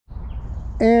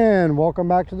And welcome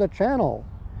back to the channel.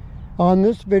 On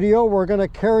this video we're going to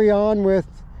carry on with,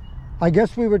 I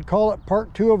guess we would call it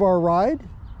part 2 of our ride,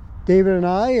 David and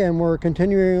I, and we're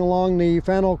continuing along the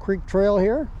Fannel Creek Trail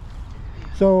here.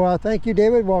 So thank you,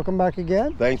 David. Welcome back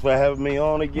again. Thanks for having me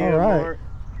on again. All right. Mark.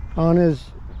 On his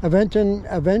Aventon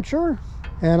Aventure,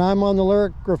 and I'm on the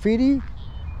Lyric Graffiti.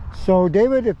 So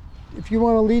David, if you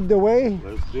want to lead the way,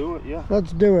 Let's do it. Yeah,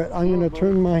 let's do it. I'm going to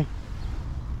turn my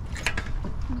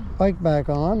bike back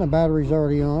on. The battery's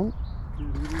already on.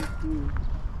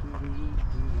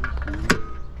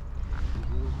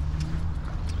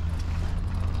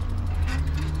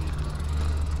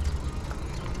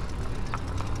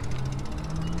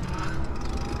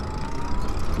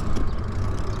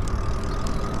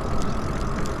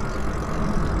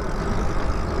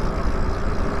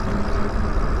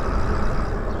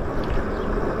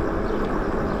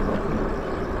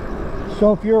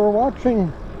 So if you're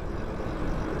watching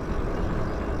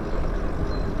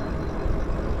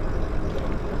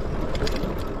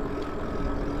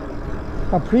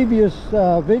a previous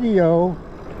video,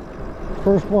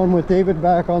 first one with David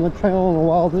back on the channel in a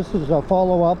while, this is a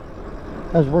follow-up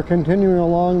as we're continuing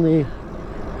along the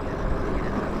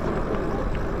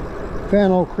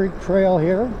Fannel Creek Trail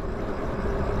here.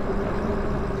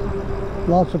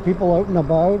 Lots of people out and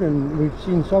about, and we've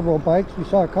seen several bikes. We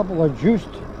saw a couple of juiced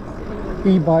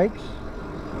e-bikes.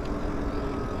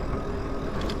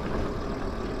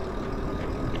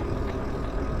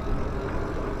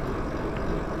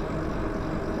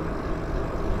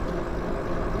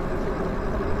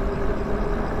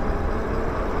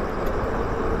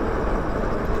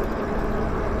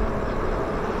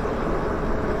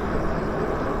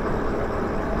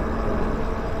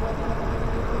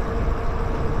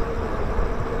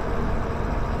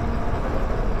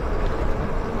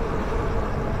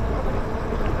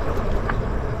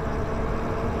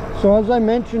 So as I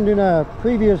mentioned in a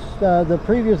previous, the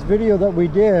previous video that we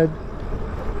did,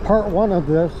 part 1 of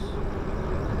this,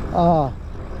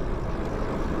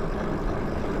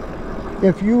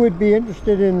 if you would be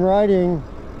interested in riding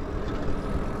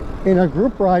in a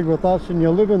group ride with us and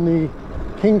you live in the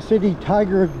King City,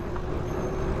 Tiger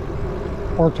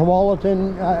or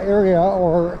Tualatin area,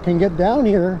 or can get down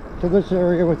here to this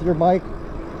area with your bike,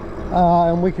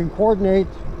 and we can coordinate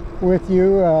with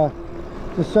you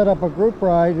to set up a group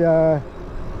ride,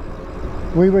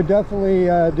 we would definitely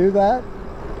do that,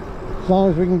 as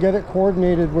long as we can get it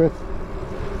coordinated with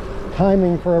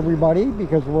timing for everybody,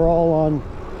 because we're all on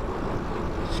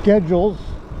schedules.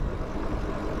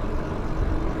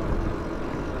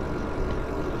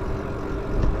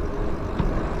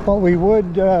 But we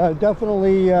would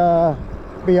definitely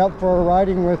be up for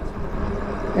riding with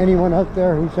anyone out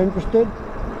there who's interested.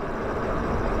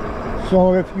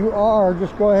 So if you are,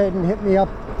 just go ahead and hit me up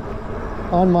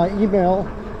on my email,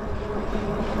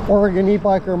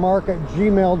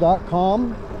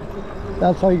 OregonEbikerMark@gmail.com.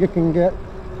 That's how you can get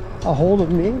a hold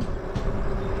of me.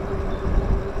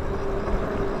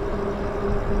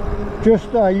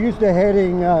 Just use the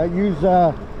heading,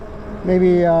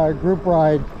 maybe group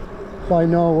ride, so I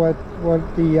know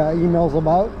what the email's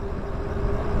about.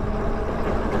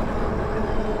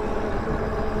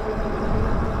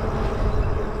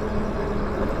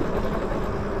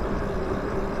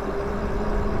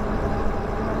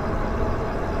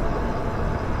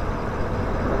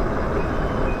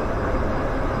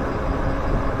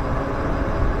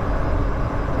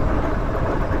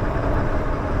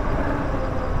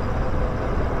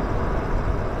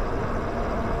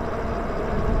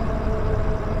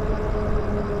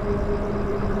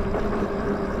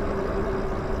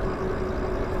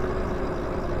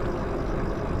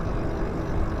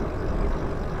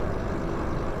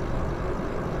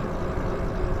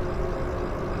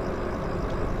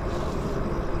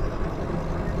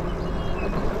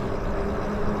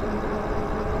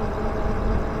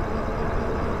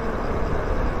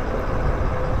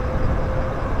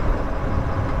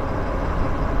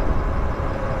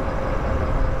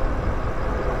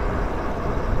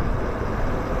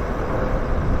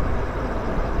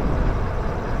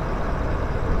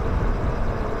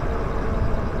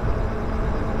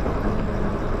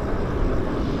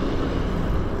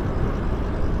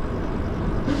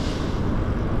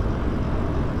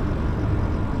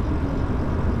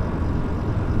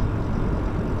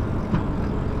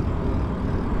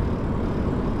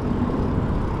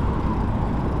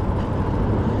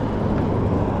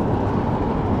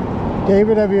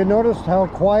 David, have you noticed how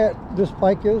quiet this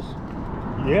bike is?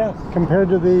 Yes. Compared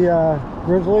to the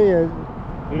Grizzly? It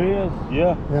is,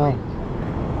 yeah. Yeah.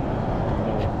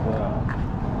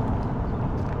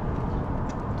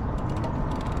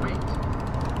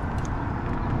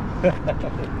 Yeah,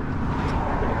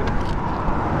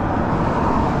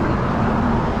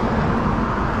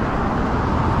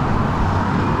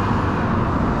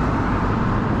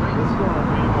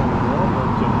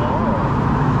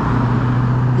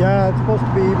 it's supposed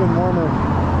to be even warmer.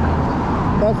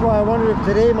 That's why I wondered if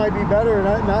today might be better.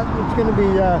 Not it's going to be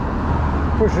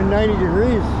pushing 90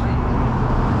 degrees. It's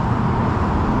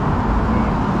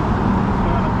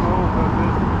kind of cool because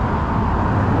it's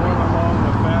going along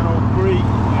the Fano Creek,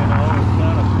 you know, it's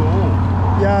kind of cool.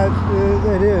 Yeah,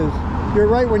 it is. You're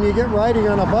right, when you get riding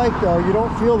on a bike though, you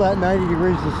don't feel that 90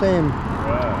 degrees the same.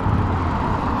 Right.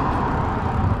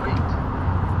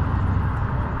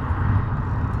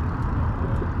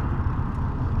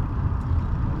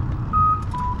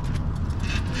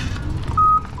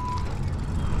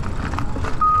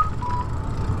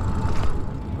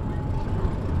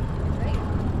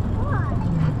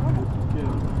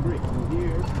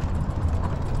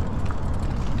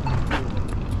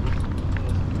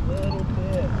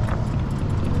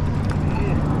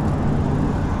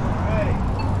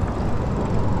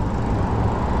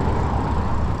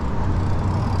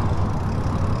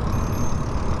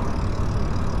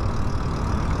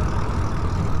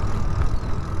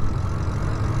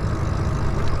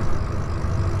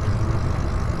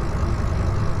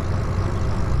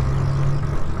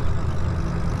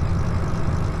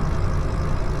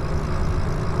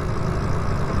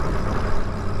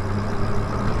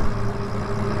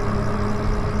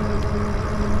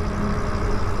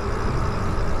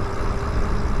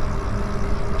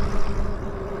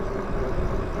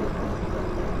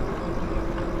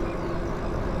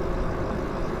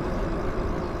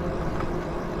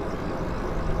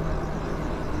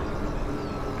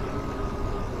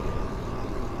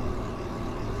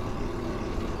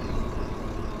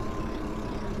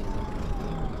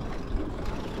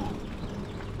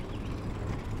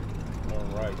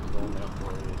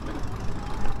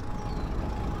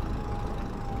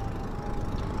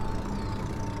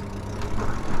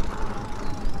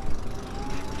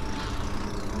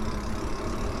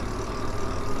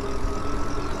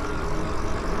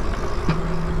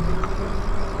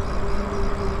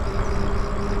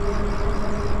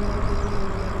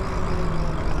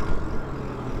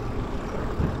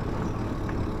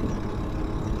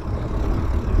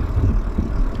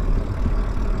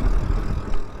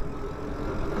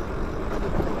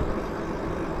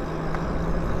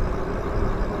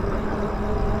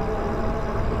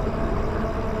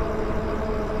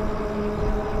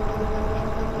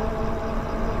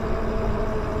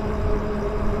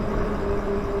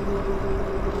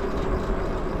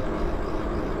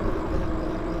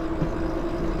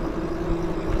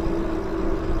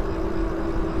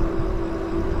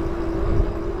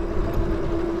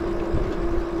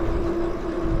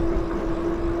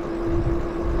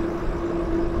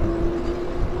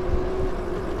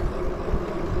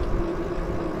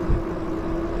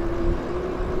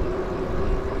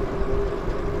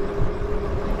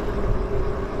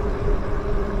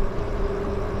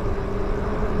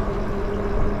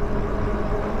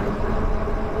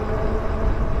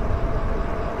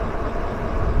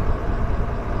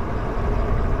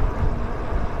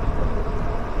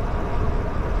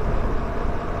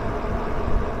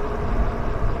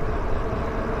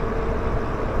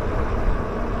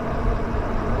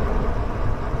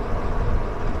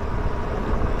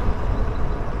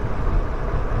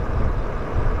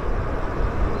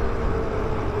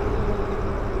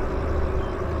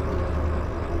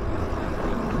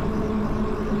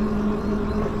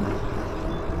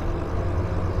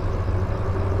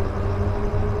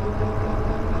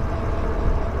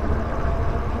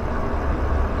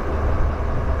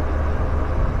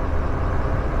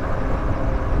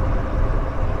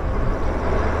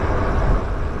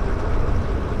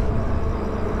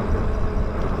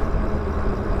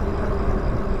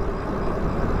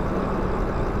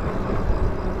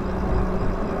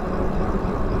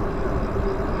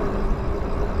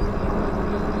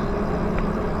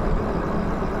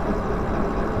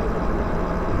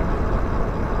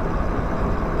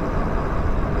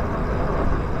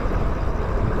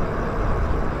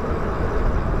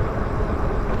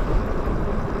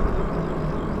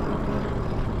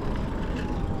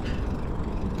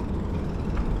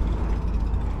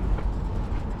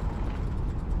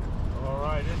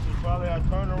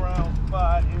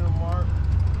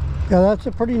 Yeah, that's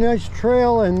a pretty nice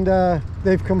trail, and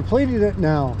they've completed it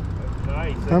now. That's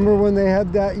nice. Remember when they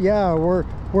had that? Yeah,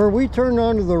 where we turned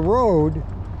onto the road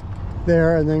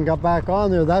there and then got back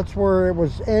on there, that's where it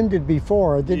was ended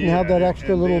before. It didn't have that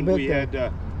extra little bit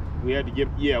there. We had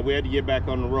to get back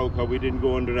on the road because we didn't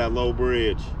go under that low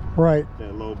bridge. Right.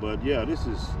 That low, but yeah, this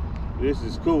is This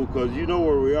is cool because you know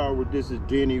where we are. This is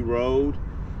Denny Road,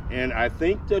 and I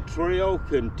think the trail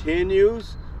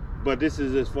continues, but this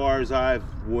is as far as I've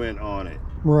went on it.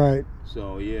 Right.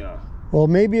 So yeah. Well,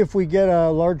 maybe if we get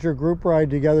a larger group ride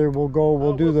together,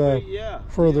 we'll do the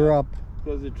further up.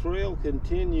 Because the trail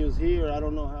continues here. I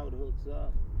don't know how it hooks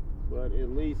up, but at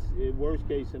least in worst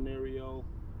case scenario,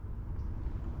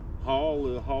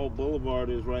 Hall Boulevard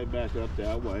is right back up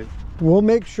that way. We'll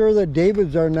make sure that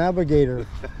David's our navigator.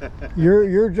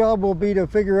 Your job will be to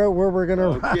figure out where we're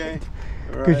gonna ride.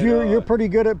 Because you're pretty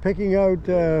good at picking out.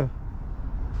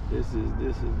 This is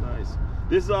nice.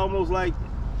 This is almost like,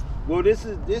 well, this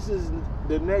is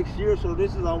the next year, so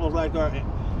this is almost like our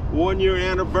 1 year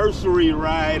anniversary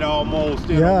ride almost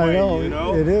in a way, I know. You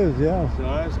know? It is, yeah. So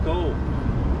that's cool.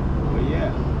 But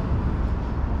yeah.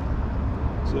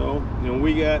 So, and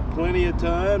we got plenty of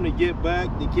time to get back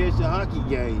to catch the hockey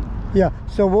game. Yeah,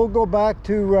 so we'll go back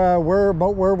to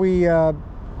where we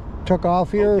took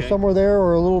off here, somewhere there,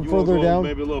 or a little further down.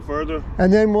 Maybe a little further.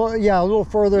 And then we'll, a little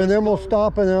further, and then we'll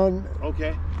stop and then.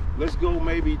 Okay, let's go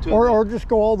maybe to. Or just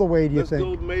go all the way. Do you think?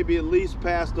 Let's go maybe at least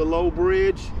past the low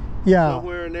bridge. Yeah.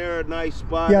 Somewhere in there, a nice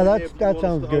spot. Yeah, that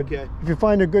sounds good. Okay. If you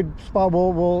find a good spot,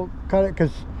 we'll cut it,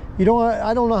 because you don't.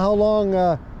 I don't know how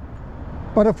long.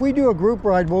 But if we do a group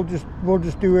ride, we'll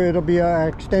just do it. It'll be an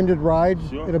extended ride.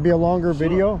 Sure. It'll be a longer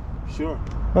video. Sure.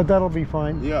 But that'll be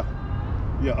fine. Yeah.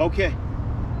 Yeah. Okay.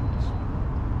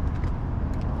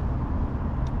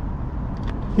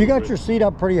 You got your seat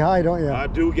up pretty high, don't you? I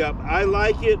do. I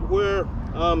like it where,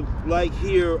 like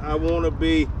here, I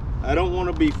don't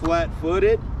want to be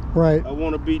flat-footed. Right. I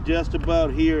want to be just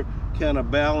about here, kind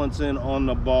of balancing on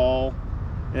the ball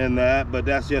and that, but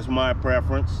that's just my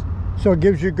preference. So it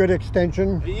gives you good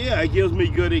extension? Yeah, it gives me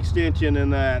good extension in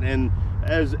that, and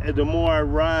as the more I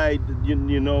ride, you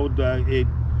know,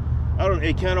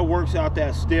 it kind of works out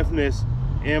that stiffness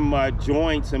in my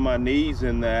joints and my knees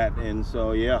and that, and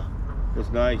so yeah, it's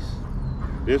nice.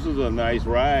 This is a nice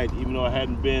ride, even though I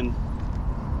hadn't been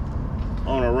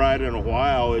on a ride in a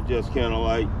while. It just kind of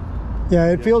like,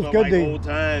 yeah, it feels good like old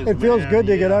times, it feels good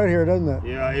to get out here, doesn't it?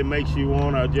 Yeah, it makes you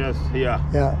want to just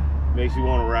makes you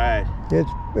want to ride.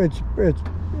 It's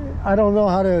I don't know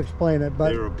how to explain it,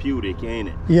 but therapeutic, ain't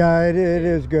it? Yeah, it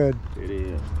is good. It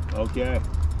is. Okay.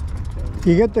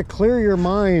 You get to clear your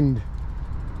mind.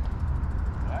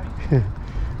 I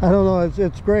don't know,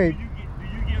 it's great. Do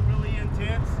you get really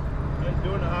intense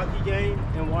doing the hockey game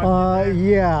and watching?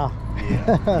 Yeah.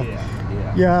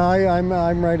 Yeah,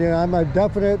 I'm right in. I'm a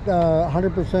definite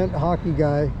 100% hockey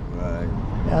guy. Right.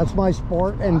 That's my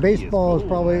sport, and Hockey baseball is cool,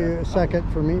 probably man.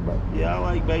 second for me. But yeah, I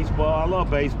like baseball. I love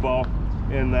baseball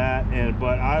and that,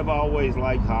 but I've always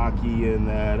liked hockey and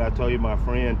that. I told you, my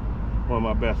friend, one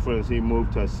of my best friends, he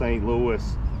moved to St. Louis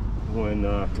when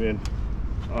in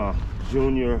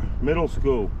junior middle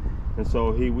school, and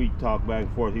so we talked back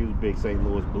and forth. He was a big St.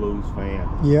 Louis Blues fan.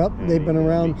 Yep, and they've been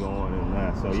around going and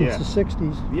that. So since the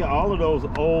 60s. Yeah, all of those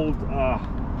old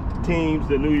teams,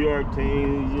 the New York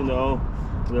teams, you know,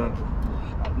 the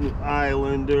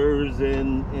Islanders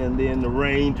and then the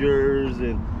Rangers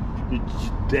and the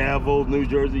Devils, New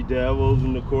Jersey Devils,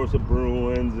 and of course the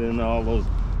Bruins and all those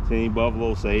teams,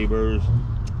 Buffalo Sabres,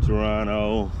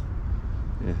 Toronto,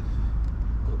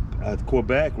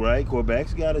 Quebec, right?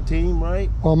 Quebec's got a team,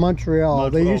 right? Well, Montreal.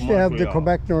 They used to have the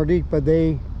Quebec Nordique, but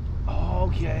they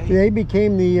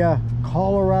became the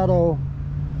Colorado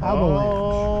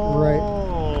Avalanche. Right.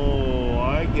 Oh,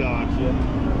 I gotcha.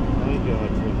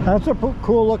 That's a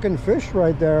cool looking fish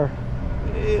right there.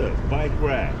 It is. Bike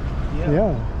rack.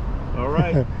 Yeah. All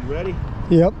right. You ready?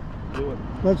 Yep. Do it.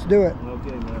 Let's do it.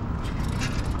 Okay, man.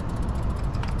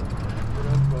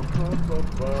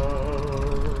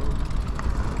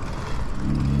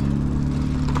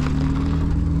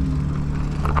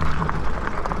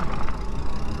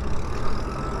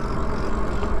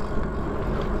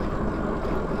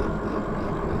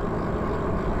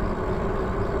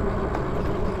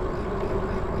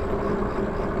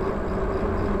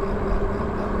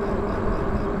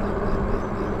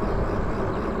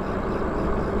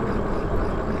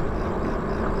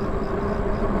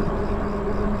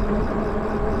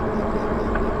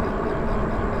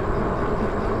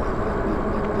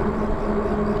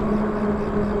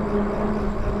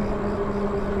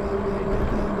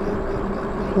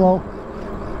 Well,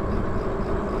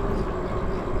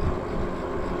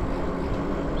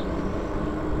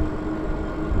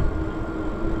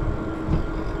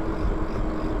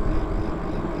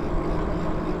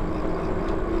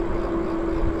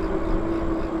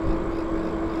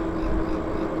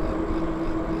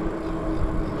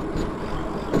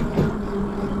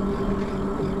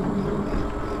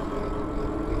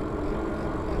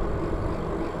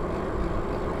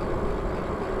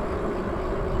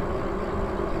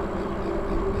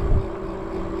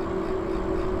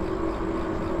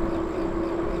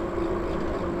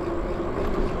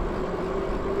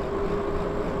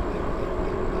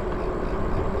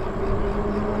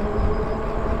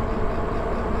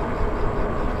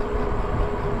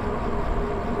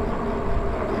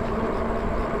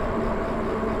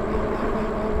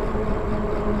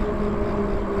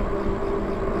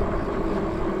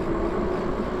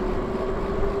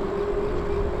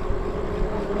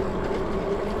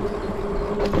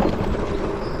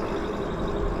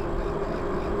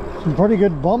 Some pretty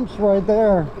good bumps right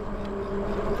there.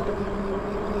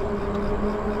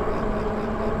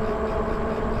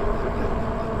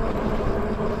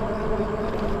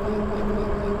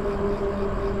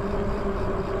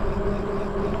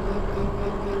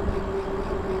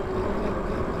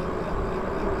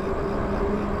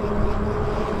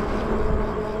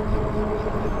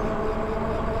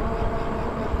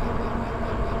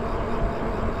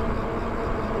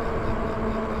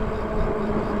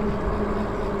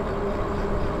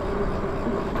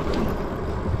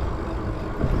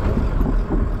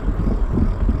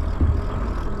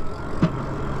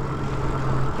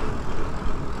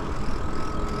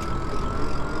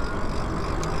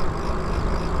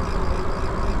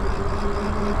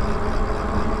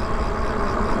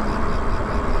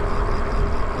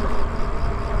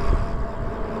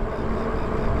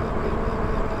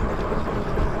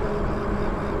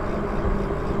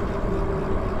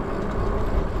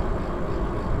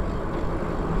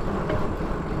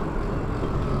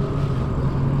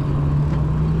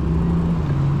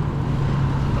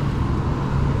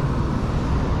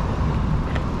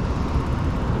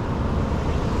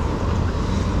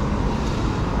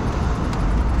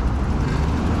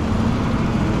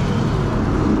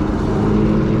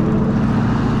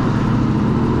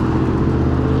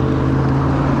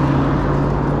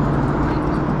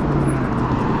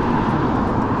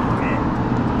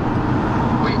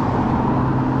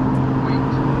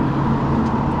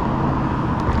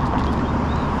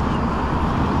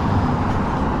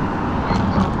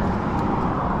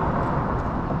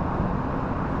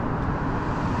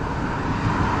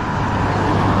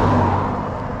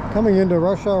 Coming into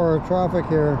rush hour traffic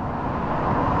here.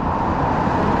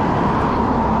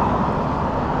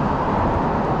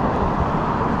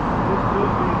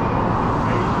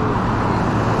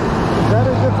 Is that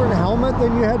a different helmet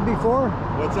than you had before?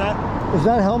 What's that? Is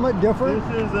that helmet different?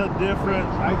 This is a different.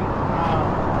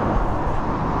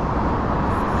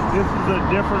 This is a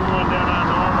different one than I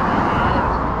normally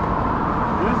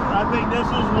wear. I think this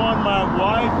is one my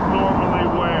wife normally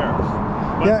wears,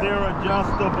 but yeah, they're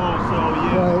adjustable. So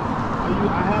yeah, right.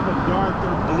 I have a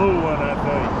darker blue one, I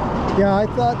think. Yeah, I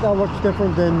thought that looks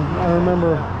different than I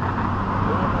remember. Well, I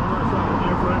wear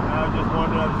something different. I just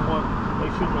want to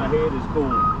make sure my head is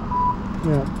cool.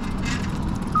 Yeah.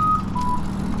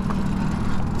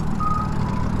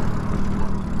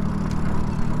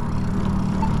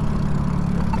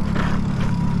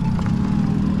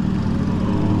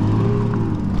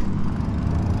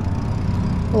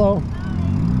 Hello.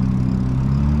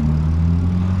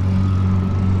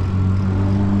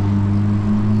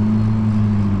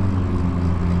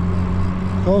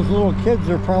 Those little kids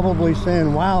are probably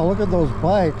saying, wow, look at those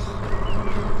bikes.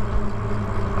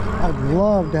 I'd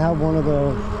love to have one of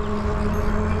those.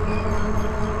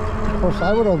 Of course,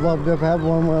 I would have loved to have had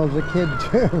one when I was a kid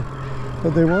too,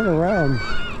 but they weren't around.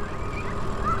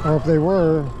 Or if they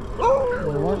were,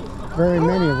 there weren't very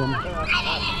many of them.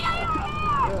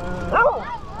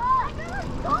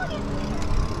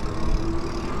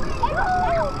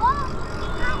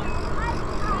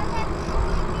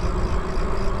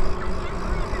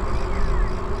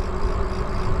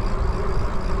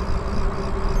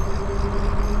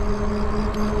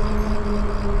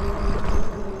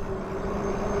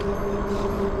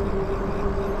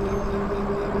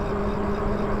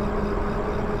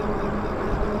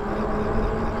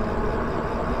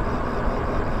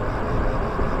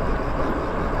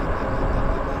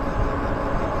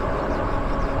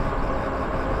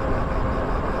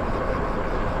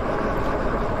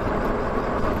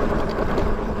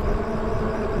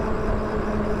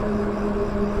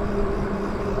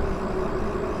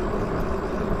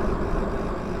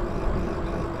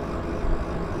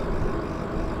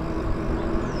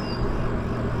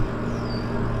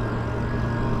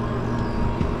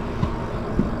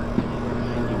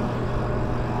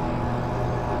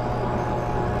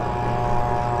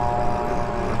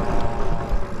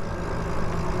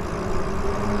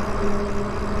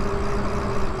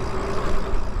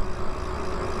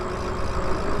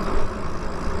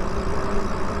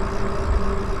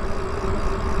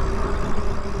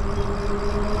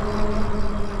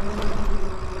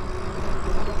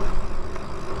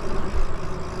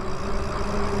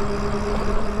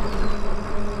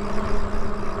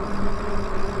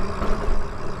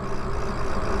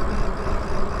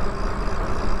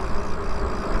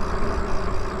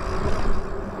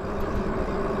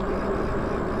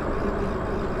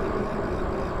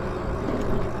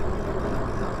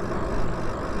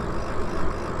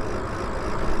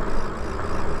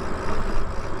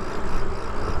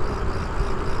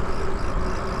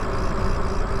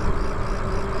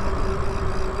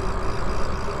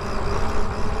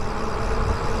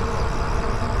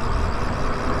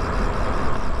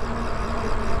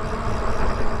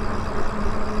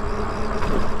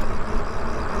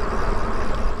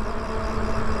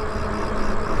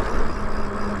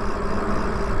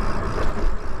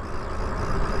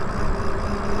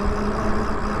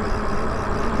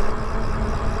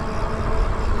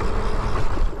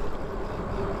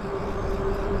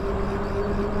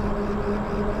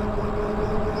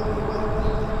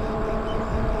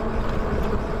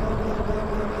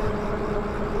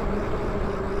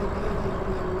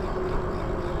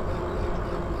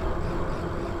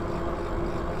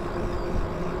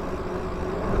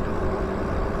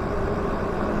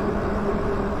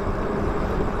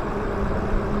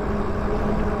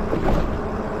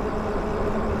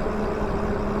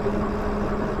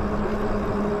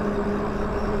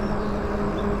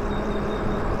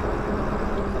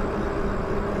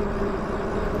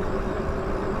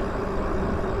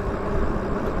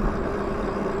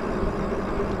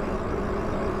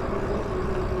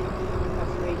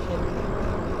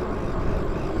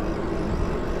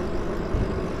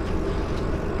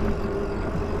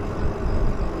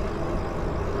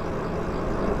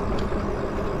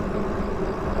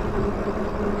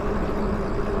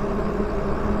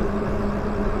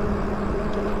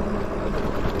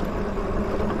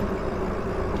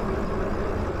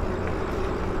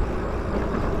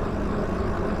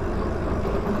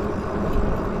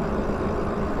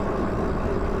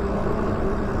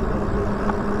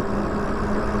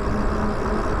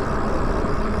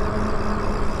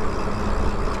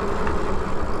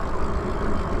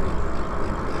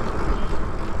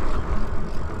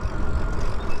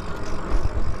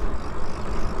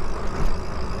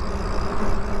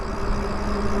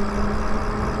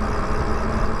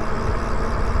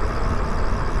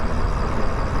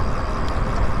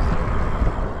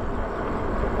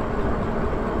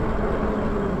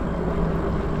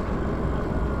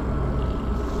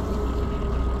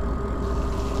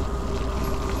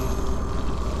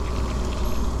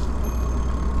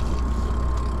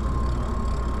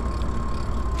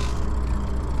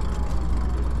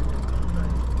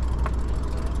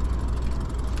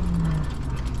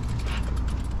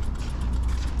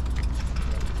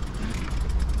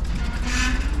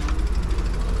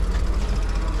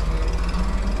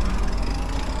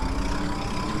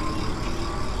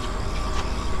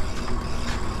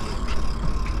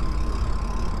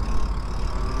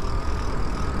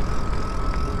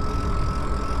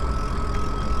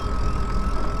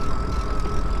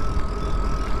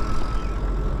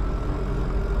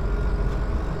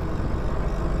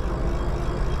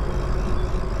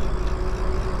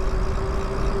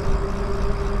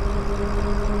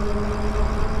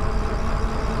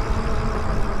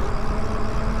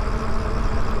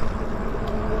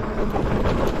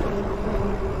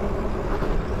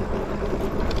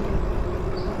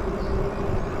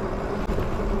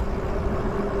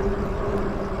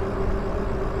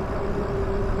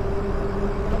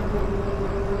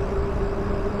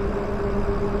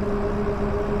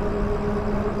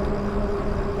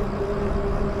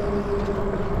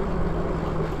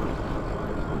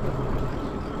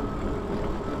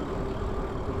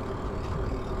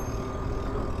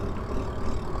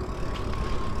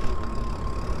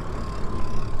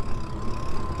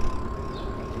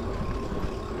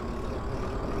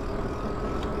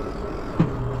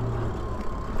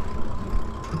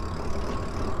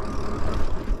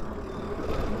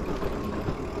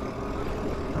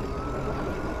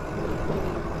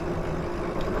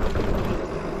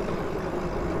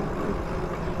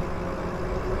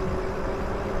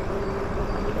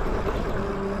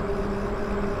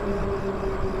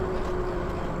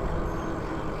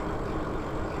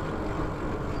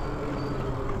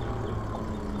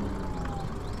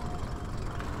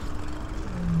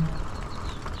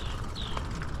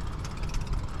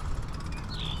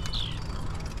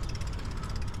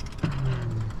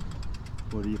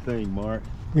 What do you think, Mark?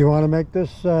 You want to make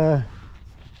this Nice out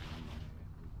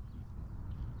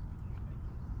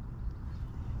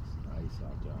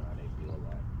there. How they feel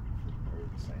that bird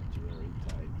sanctuary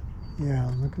type.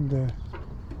 yeah, look at the...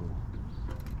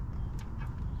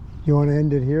 You want to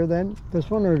end it here then, this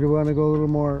one, or do you want to go a little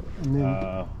more and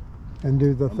then and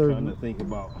do the I'm third trying one? to think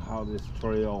about how this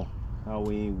trail, how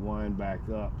we wind back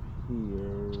up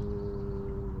here.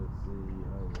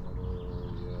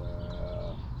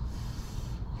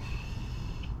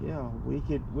 Yeah,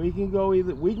 we can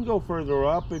go further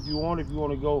up if you want. If you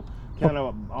want to go kind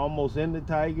of almost in the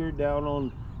Tiger, down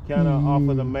on kind of off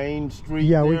of the main street.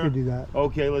 Yeah, there. we could do that.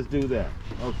 Okay, let's do that.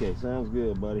 Okay, sounds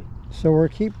good, buddy. So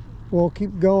we'll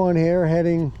keep going here,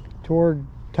 heading toward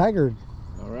Tiger.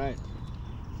 All right,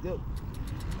 let's go.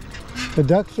 The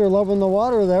ducks are loving the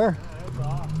water there. That's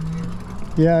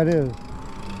awesome. Yeah, it is.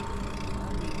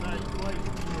 That'd be a nice place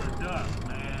for a duck,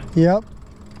 man. Yep.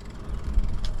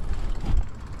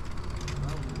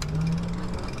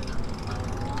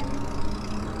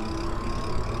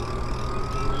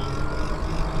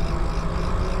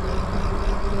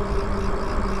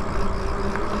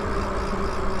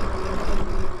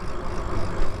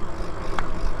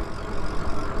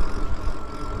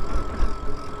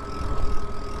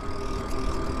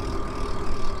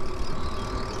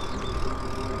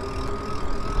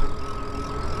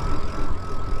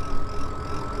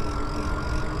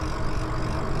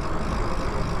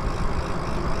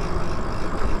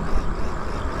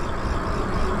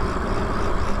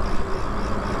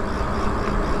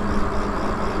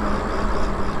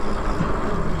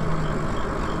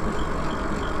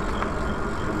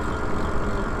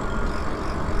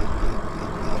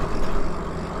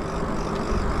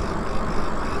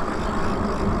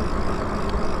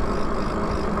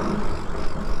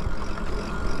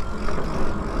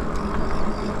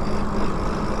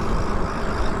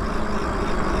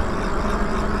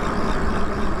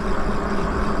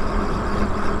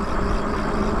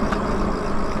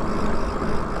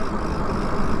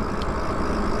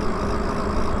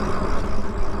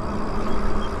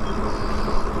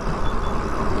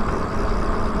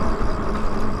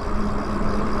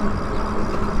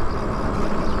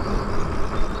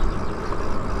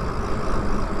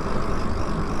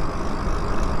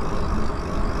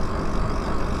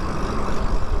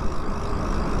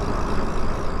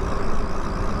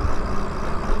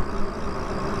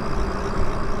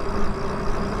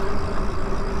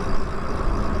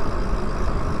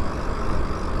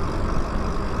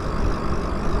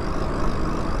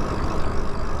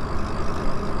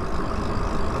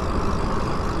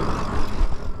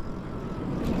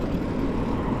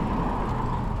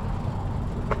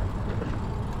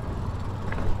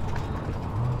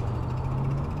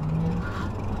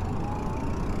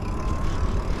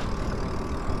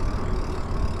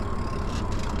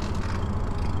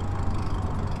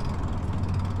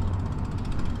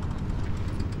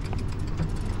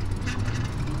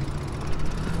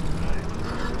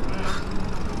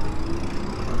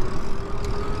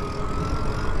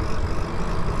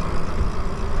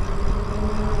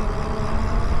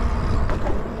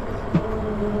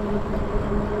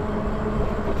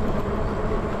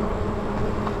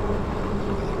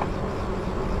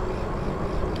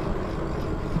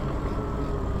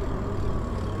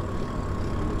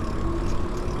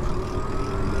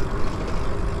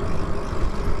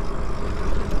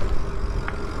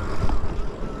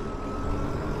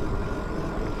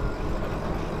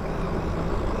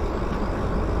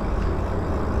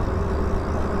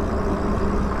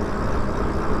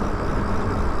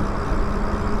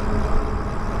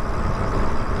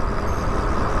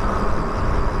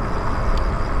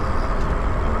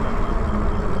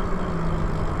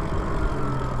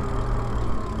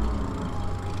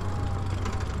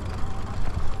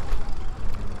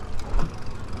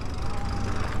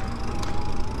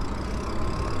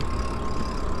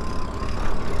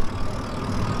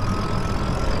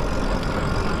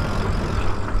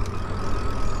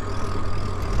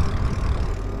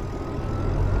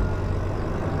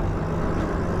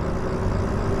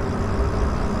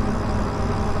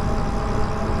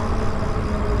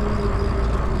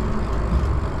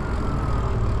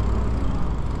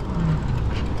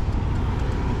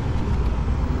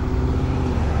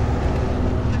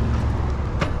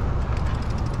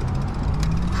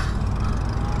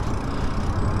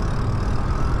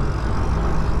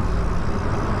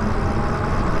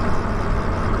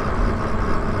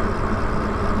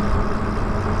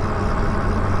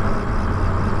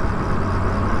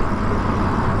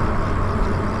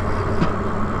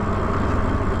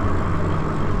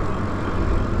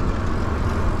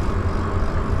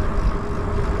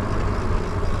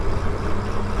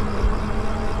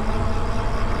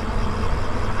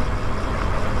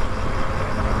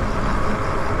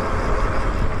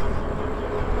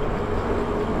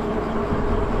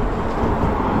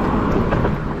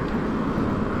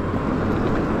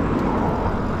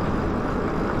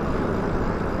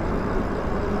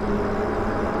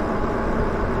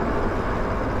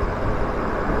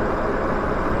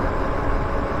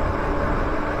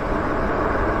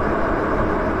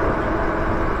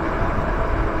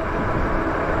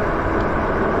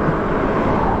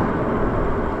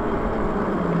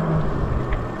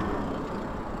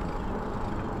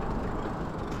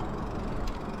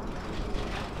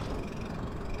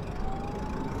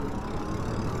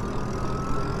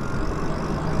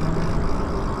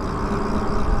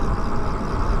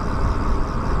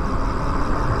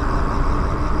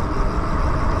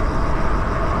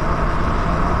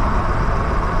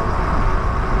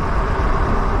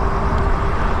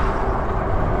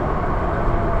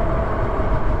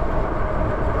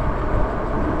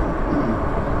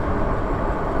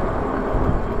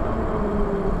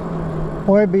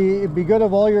 Boy, it'd be good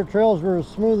if all your trails were as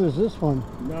smooth as this one.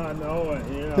 No, I know it,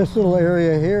 yeah. This little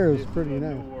area here is This pretty is a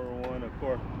nice. newer one, of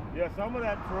course. Yeah, some of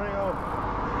that trail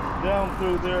down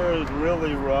through there is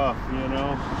really rough, you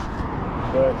know.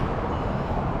 But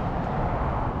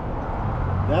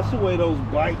that's the way those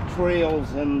bike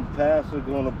trails and paths are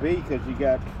going to be, because you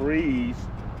got trees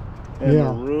and Yeah.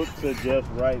 the roots are just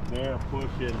right there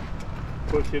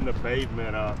pushing the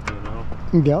pavement up, you know.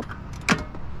 Yep.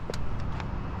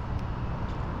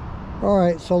 All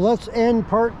right, so let's end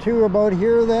part 2 about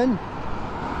here then.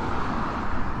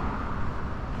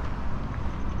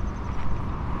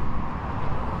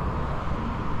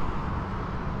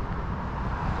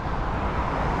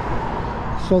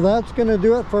 So that's going to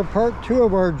do it for part 2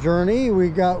 of our journey. We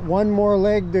got one more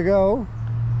leg to go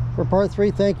for part 3.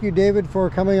 Thank you, David, for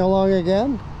coming along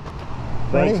again.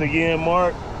 Thanks Buddy. again,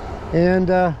 Mark.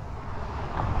 And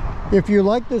if you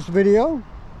like this video,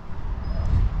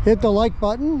 hit the like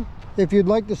button. If you'd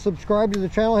like to subscribe to the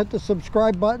channel, hit the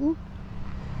subscribe button.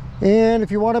 And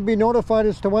if you want to be notified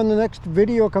as to when the next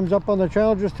video comes up on the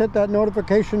channel, just hit that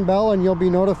notification bell and you'll be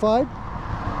notified.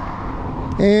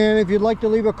 And if you'd like to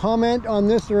leave a comment on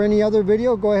this or any other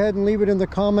video, go ahead and leave it in the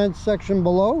comments section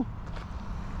below.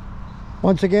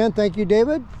 Once again, thank you,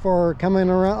 David, for coming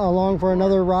along for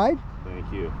another ride.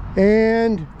 Thank you.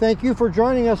 And thank you for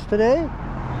joining us today.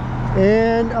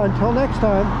 And until next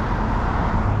time,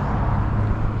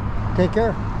 take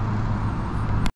care.